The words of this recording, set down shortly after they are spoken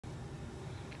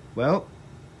Well,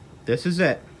 this is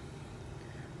it.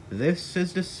 This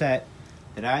is the set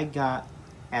that I got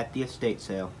at the estate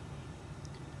sale.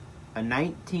 A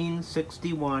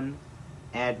 1961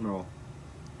 Admiral.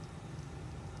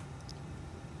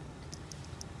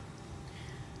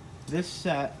 This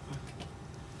set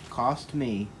cost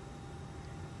me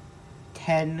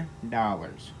 $10.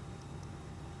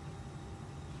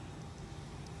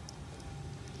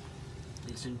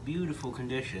 It's in beautiful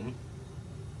condition.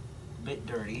 A bit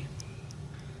dirty.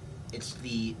 It's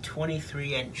the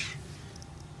 23-inch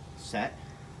set.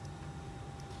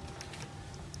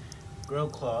 Grill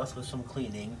cloth with some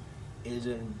cleaning. It is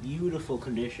in beautiful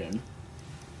condition.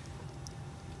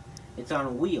 It's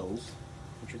on wheels,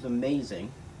 which is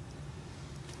amazing.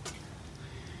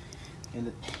 And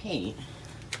the paint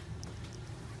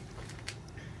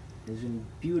is in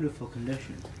beautiful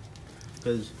condition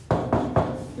because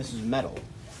this is metal.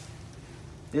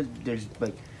 There's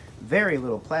like very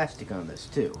little plastic on this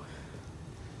too.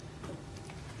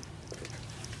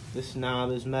 This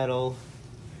knob is metal.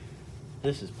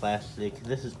 This is plastic.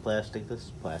 This is plastic. This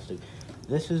is plastic.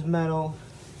 This is metal.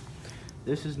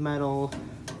 This is metal.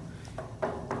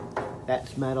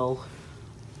 That's metal.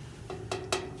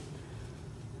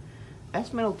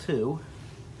 That's metal too.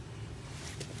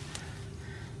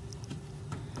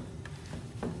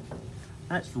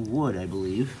 That's wood, I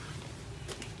believe.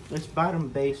 This bottom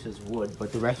base is wood,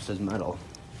 but the rest is metal.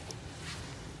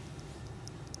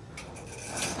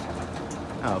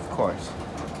 Oh, of course.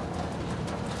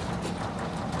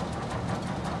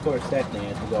 Of course, that thing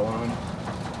has to go on.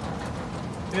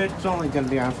 It's only going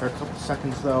to be on for a couple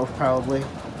seconds, though, probably.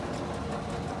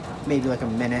 Maybe like a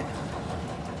minute.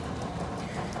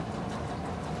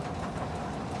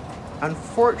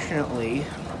 Unfortunately,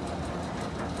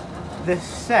 this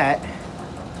set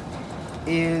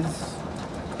is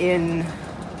in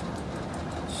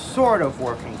sort of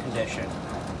working condition.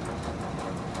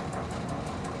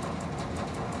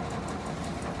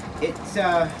 It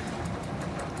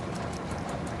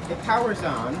powers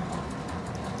on.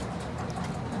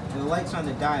 The lights on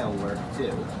the dial work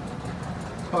too,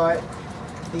 but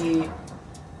there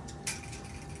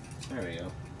we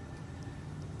go.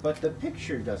 But the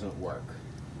picture doesn't work.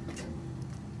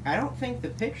 I don't think the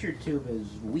picture tube is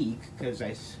weak because so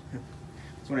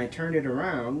when I turned it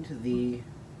around, the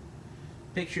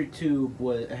picture tube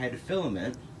had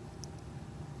filament,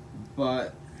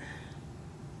 but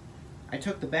I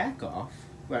took the back off,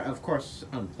 well, of course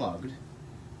unplugged,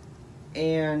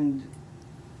 and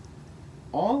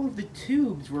all of the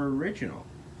tubes were original.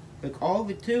 Like, all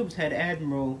the tubes had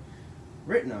Admiral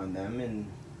written on them, and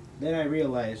then I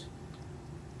realized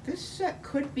this set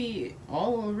could be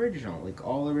all original, like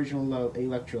all original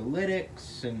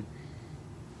electrolytics and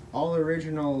all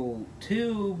original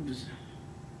tubes.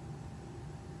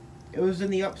 It was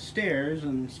in the upstairs,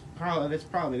 and that's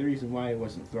probably the reason why it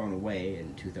wasn't thrown away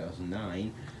in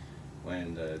 2009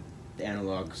 when the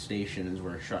analog stations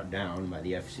were shut down by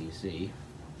the FCC.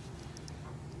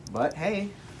 But hey,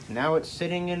 now it's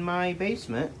sitting in my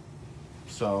basement,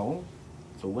 so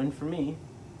it's a win for me.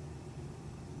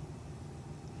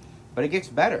 But it gets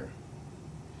better,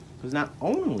 because not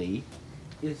only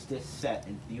is this set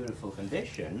in beautiful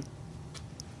condition,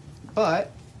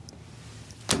 but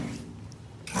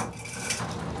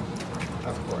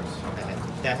of course,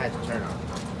 that had to turn on.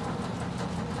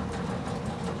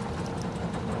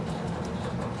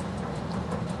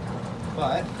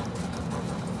 But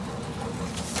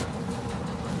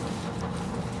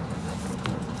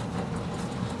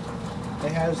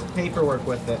it has paperwork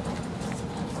with it,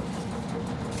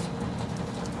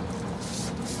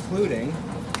 including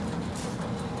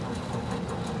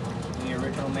the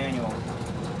original manual.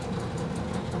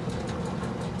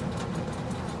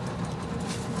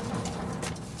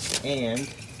 And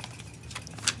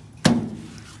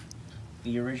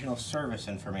the original service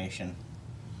information.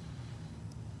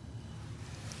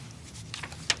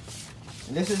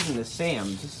 And this isn't a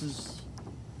Sam's, this is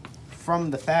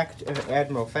from the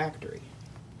Admiral factory.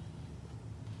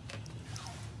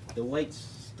 The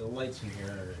lights in here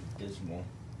are dismal,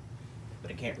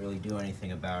 but I can't really do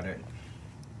anything about it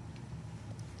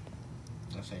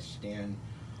unless I stand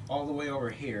all the way over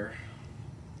here,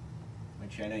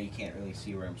 which I know you can't really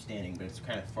see where I'm standing, but it's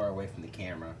kind of far away from the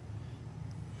camera.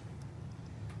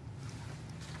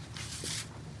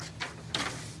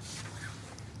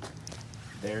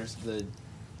 There's the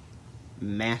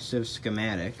massive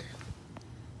schematic.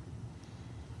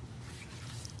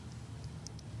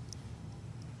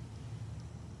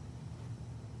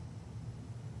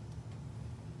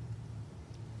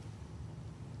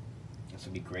 This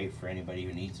would be great for anybody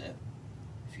who needs it,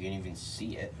 if you can even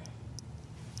see it.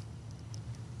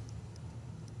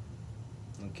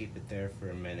 keep it there for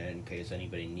a minute in case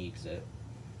anybody needs it,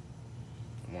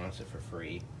 wants it for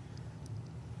free.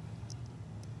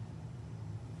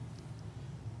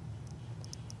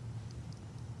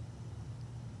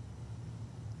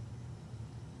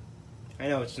 I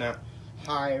know it's not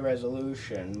high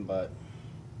resolution, but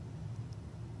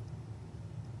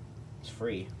it's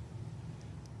free.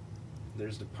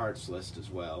 There's the parts list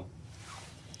as well.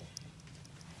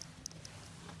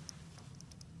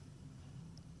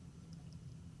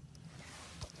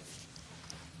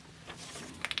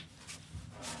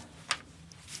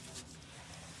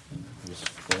 Just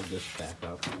fold this back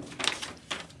up.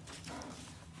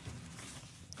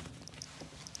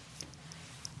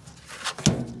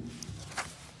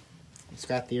 It's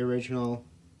got the original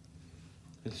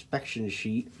inspection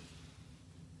sheet,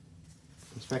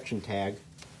 inspection tag,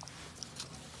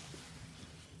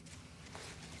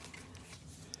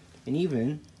 and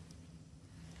even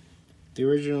the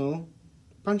original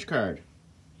punch card.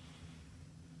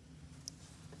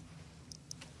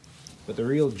 But the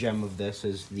real gem of this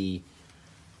is the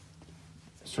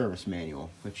service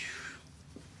manual, which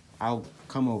I'll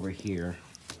come over here.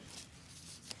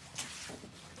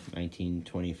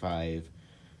 1925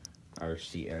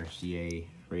 RCA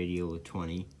radial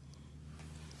 20.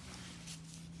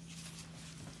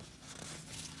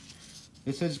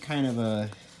 This is kind of a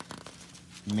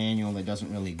manual that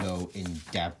doesn't really go in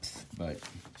depth, but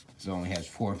it only has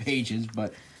 4 pages.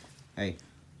 But hey,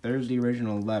 there's the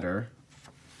original letter.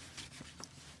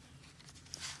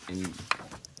 And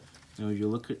you know, you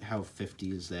look at how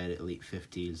 50s that, late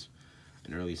 50s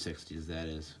and early 60s that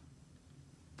is.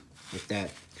 With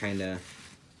that kind of,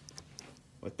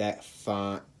 with that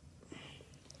font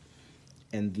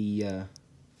and the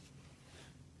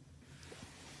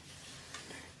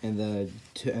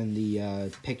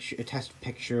picture, a test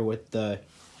picture with the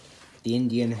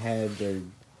Indian head or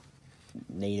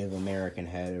Native American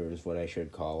head, or is what I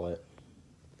should call it.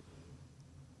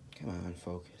 Come on,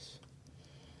 focus.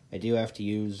 I do have to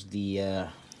use the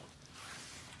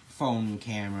phone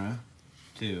camera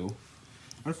too.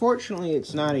 Unfortunately,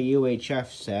 it's not a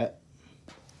UHF set,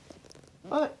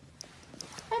 but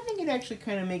I think it actually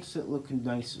kind of makes it look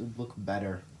nice, look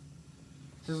better.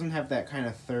 It doesn't have that kind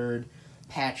of third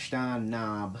patched on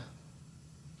knob.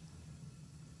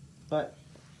 But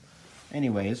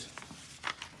anyways, so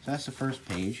that's the first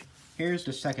page. Here's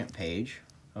the second page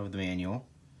of the manual,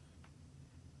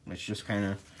 which just kind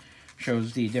of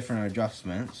shows the different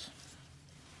adjustments.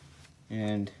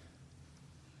 And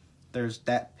there's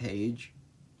that page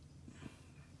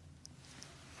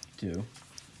too.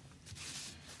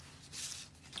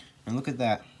 And look at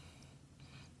that.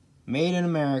 Made in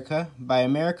America by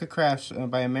American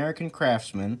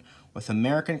craftsmen with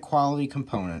American quality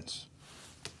components.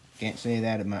 Can't say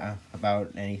that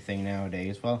about anything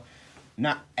nowadays. Well,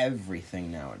 not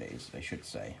everything nowadays, I should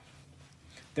say.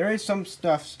 There is some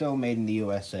stuff still made in the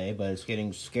USA, but it's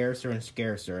getting scarcer and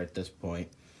scarcer at this point.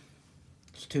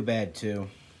 It's too bad too.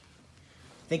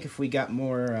 I think if we got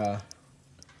more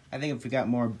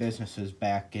businesses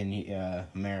back in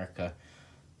America,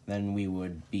 then we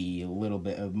would be a little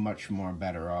bit much more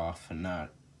better off and not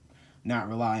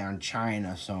rely on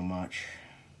China so much.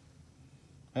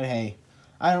 But hey,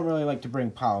 I don't really like to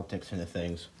bring politics into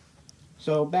things.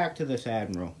 So back to this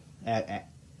Admiral.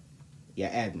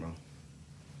 Admiral.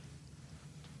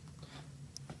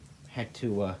 Had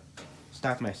to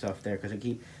stop myself there because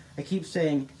I keep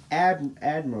saying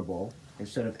admirable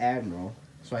instead of Admiral.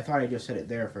 So I thought I just said it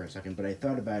there for a second, but I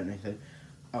thought about it and I said,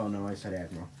 oh no, I said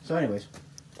Admiral. So anyways,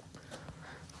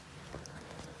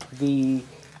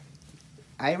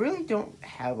 I really don't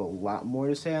have a lot more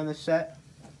to say on this set,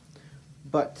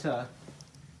 but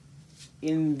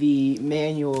in the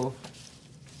manual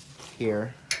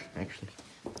here, actually,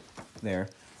 there,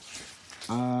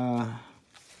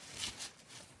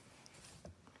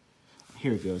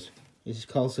 here it goes. It just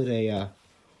calls it a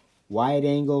wide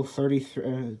angle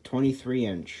 23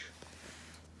 inch.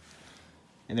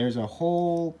 And there's a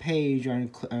whole page on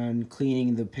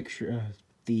cleaning the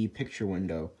picture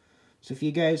window. So if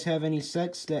you guys have any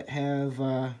sets that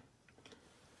have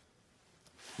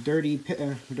dirty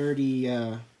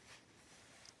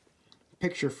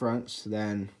picture fronts,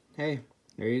 then hey,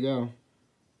 there you go.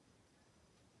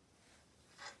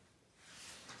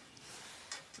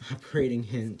 Operating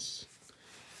hints.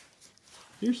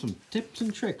 Here's some tips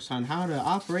and tricks on how to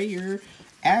operate your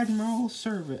Admiral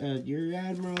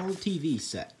TV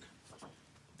set.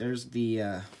 There's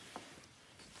the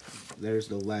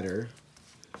letter,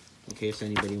 in case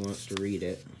anybody wants to read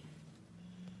it.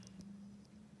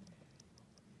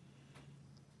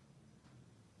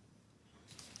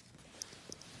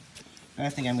 I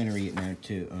think I'm going to read it now,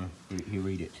 too. You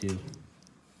read it, too.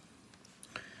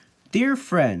 Dear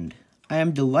friend, I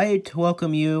am delighted to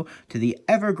welcome you to the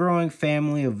ever-growing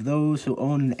family of those who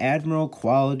own an Admiral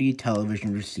quality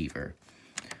television receiver.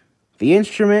 The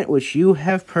instrument which you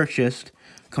have purchased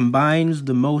combines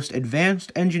the most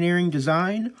advanced engineering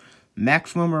design,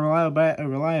 maximum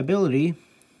reliability,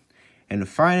 and the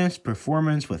finest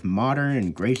performance with modern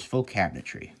and graceful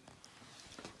cabinetry.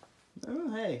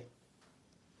 Oh, hey.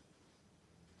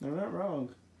 They're not wrong.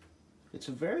 It's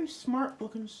a very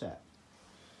smart-looking set.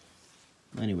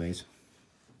 Anyways.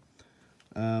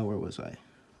 Where was I?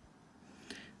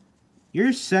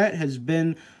 Your set has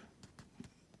been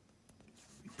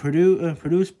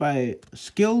produced by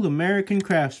skilled American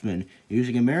craftsmen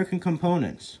using American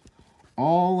components,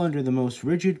 all under the most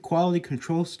rigid quality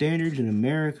control standards in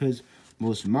America's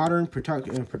most modern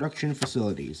production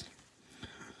facilities.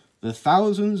 The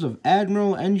thousands of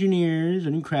Admiral engineers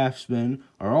and craftsmen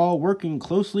are all working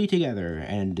closely together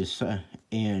and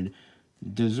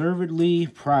deservedly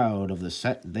proud of the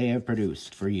set they have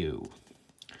produced for you.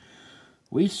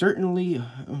 We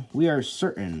are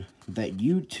certain that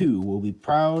you too will be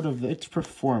proud of its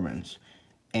performance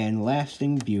and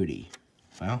lasting beauty.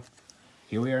 Well,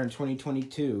 here we are in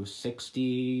 2022,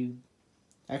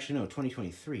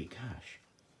 2023, gosh.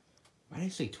 Why did I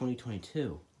say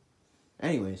 2022?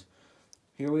 Anyways,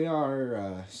 here we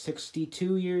are,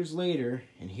 62 years later,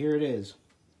 and here it is.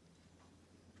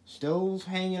 Still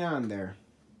hanging on there.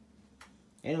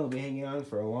 And it'll be hanging on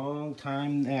for a long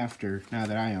time after, now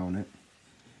that I own it.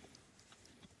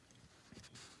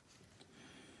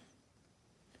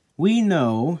 We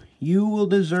know you will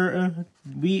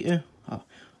we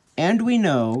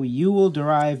know you will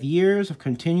derive years of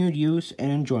continued use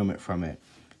and enjoyment from it.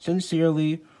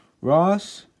 Sincerely,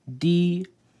 Ross D.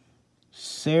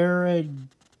 Saragusa.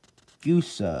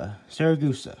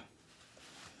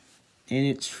 And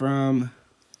it's from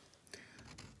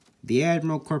the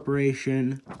Admiral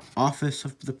Corporation, Office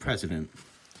of the President.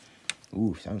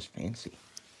 Ooh, sounds fancy.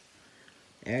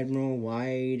 Admiral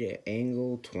wide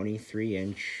angle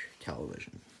 23-inch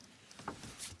television.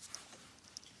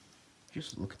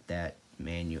 Just look at that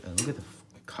manual. Look at the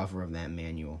cover of that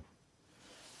manual.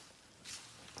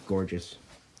 Gorgeous.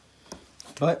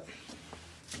 But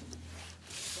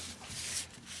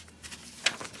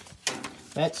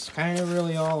that's kind of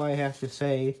really all I have to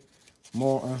say.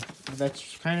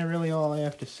 That's kind of really all I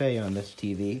have to say on this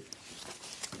TV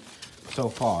so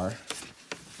far.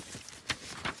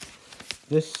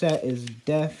 This set is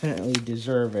definitely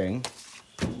deserving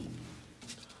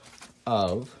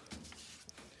of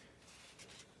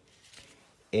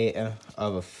a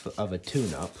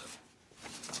tune-up.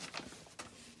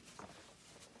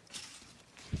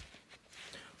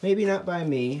 Maybe not by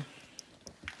me.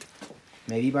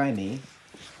 Maybe by me.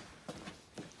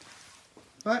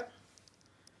 But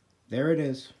there it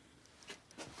is.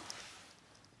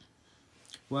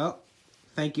 Well,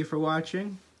 thank you for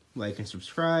watching. Like and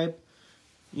subscribe.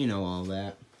 You know all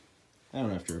that. I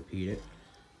don't have to repeat it.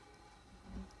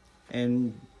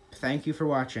 And thank you for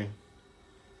watching.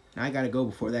 I gotta go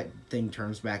before that thing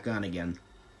turns back on again.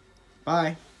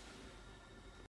 Bye.